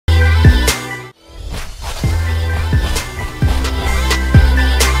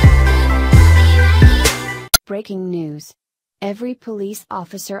Breaking news. Every police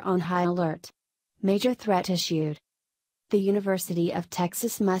officer on high alert. Major threat issued. The University of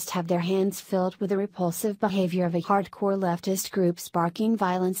Texas must have their hands filled with the repulsive behavior of a hardcore leftist group sparking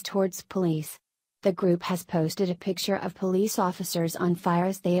violence towards police. The group has posted a picture of police officers on fire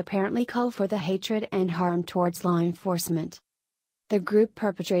as they apparently call for the hatred and harm towards law enforcement. The group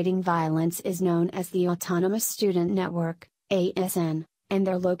perpetrating violence is known as the Autonomous Student Network, ASN, and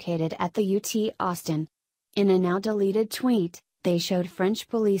they're located at the UT Austin. In a now deleted tweet, they showed French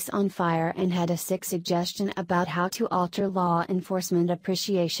police on fire and had a sick suggestion about how to alter Law Enforcement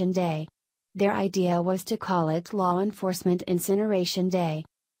Appreciation Day. Their idea was to call it Law Enforcement Incineration Day.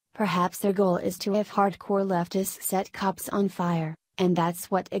 Perhaps their goal is to have hardcore leftists set cops on fire, and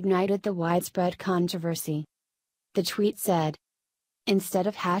that's what ignited the widespread controversy. The tweet said, "Instead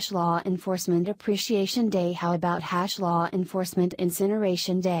of #Law Enforcement Appreciation Day, how about #Law Enforcement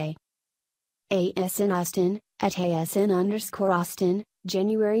Incineration Day?" ASN Austin, at ASN_Austin,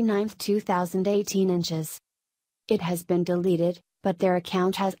 January 9, 2018 inches. It has been deleted, but their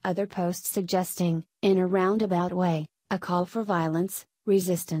account has other posts suggesting, in a roundabout way, a call for violence,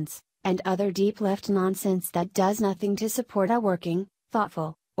 resistance, and other deep left nonsense that does nothing to support a working,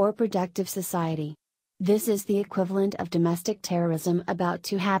 thoughtful, or productive society. This is the equivalent of domestic terrorism about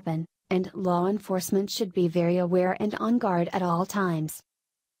to happen, and law enforcement should be very aware and on guard at all times.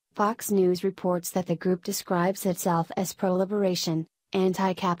 Fox News reports that the group describes itself as pro-liberation,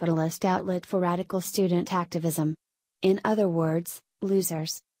 anti-capitalist outlet for radical student activism. In other words,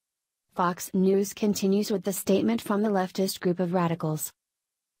 losers. Fox News continues with the statement from the leftist group of radicals.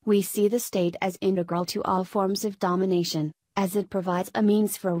 "We see the state as integral to all forms of domination, as it provides a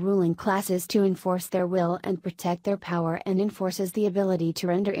means for ruling classes to enforce their will and protect their power and enforces the ability to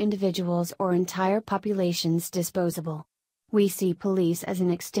render individuals or entire populations disposable. We see police as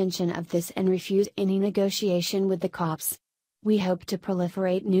an extension of this and refuse any negotiation with the cops. We hope to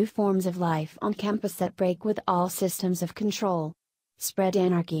proliferate new forms of life on campus that break with all systems of control. Spread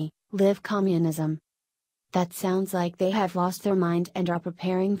anarchy, live communism." That sounds like they have lost their mind and are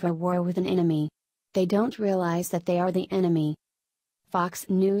preparing for war with an enemy. They don't realize that they are the enemy. Fox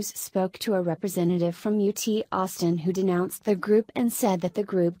News spoke to a representative from UT Austin who denounced the group and said that the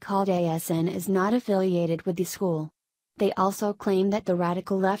group called ASN is not affiliated with the school. They also claim that the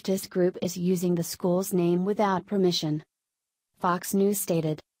radical leftist group is using the school's name without permission. Fox News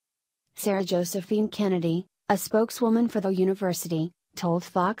stated. Sarah Josephine Kennedy, a spokeswoman for the university, told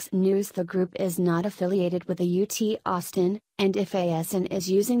Fox News the group is not affiliated with the UT Austin, and if ASN is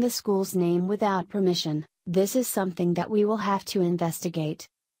using the school's name without permission, this is something that we will have to investigate.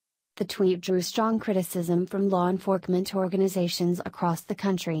 The tweet drew strong criticism from law enforcement organizations across the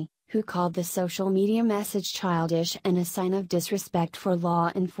country, who called the social media message childish and a sign of disrespect for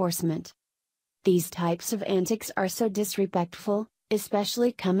law enforcement. These types of antics are so disrespectful,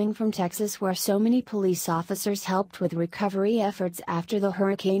 especially coming from Texas where so many police officers helped with recovery efforts after the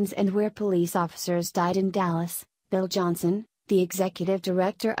hurricanes and where police officers died in Dallas. Bill Johnson, the executive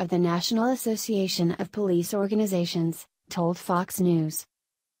director of the National Association of Police Organizations, told Fox News.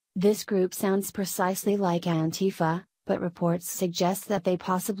 This group sounds precisely like Antifa, but reports suggest that they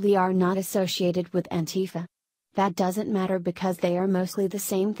possibly are not associated with Antifa. That doesn't matter because they are mostly the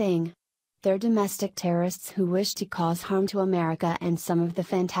same thing. They're domestic terrorists who wish to cause harm to America and some of the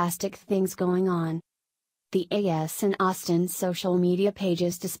fantastic things going on. The ASN Austin social media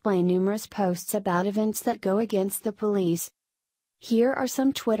pages display numerous posts about events that go against the police. Here are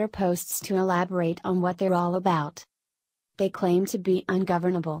some Twitter posts to elaborate on what they're all about. They claim to be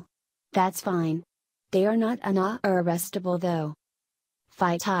ungovernable. That's fine. They are not arrestable though.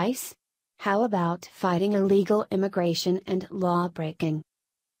 Fight ICE? How about fighting illegal immigration and law breaking?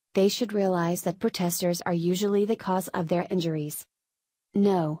 They should realize that protesters are usually the cause of their injuries.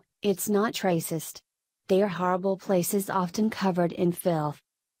 No, it's not racist. They are horrible places often covered in filth.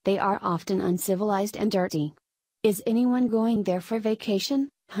 They are often uncivilized and dirty. Is anyone going there for vacation,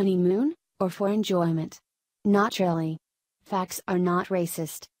 honeymoon, or for enjoyment? Not really. Facts are not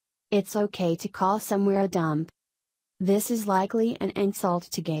racist. It's okay to call somewhere a dump. This is likely an insult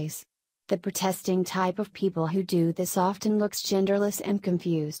to gays. The protesting type of people who do this often looks genderless and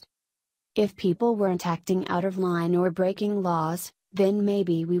confused. If people weren't acting out of line or breaking laws, then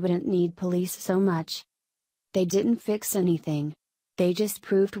maybe we wouldn't need police so much. They didn't fix anything. They just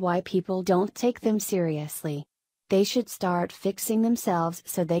proved why people don't take them seriously. They should start fixing themselves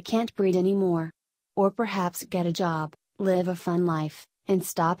so they can't breed anymore. Or perhaps get a job, live a fun life, and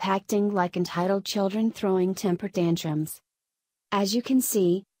stop acting like entitled children throwing temper tantrums. As you can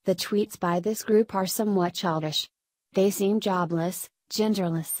see, the tweets by this group are somewhat childish. They seem jobless,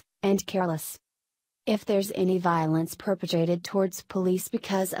 genderless, and careless. If there's any violence perpetrated towards police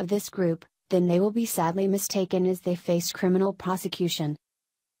because of this group, then they will be sadly mistaken as they face criminal prosecution.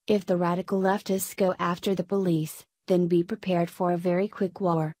 If the radical leftists go after the police, then be prepared for a very quick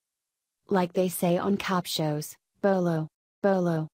war. Like they say on cop shows, bolo, bolo.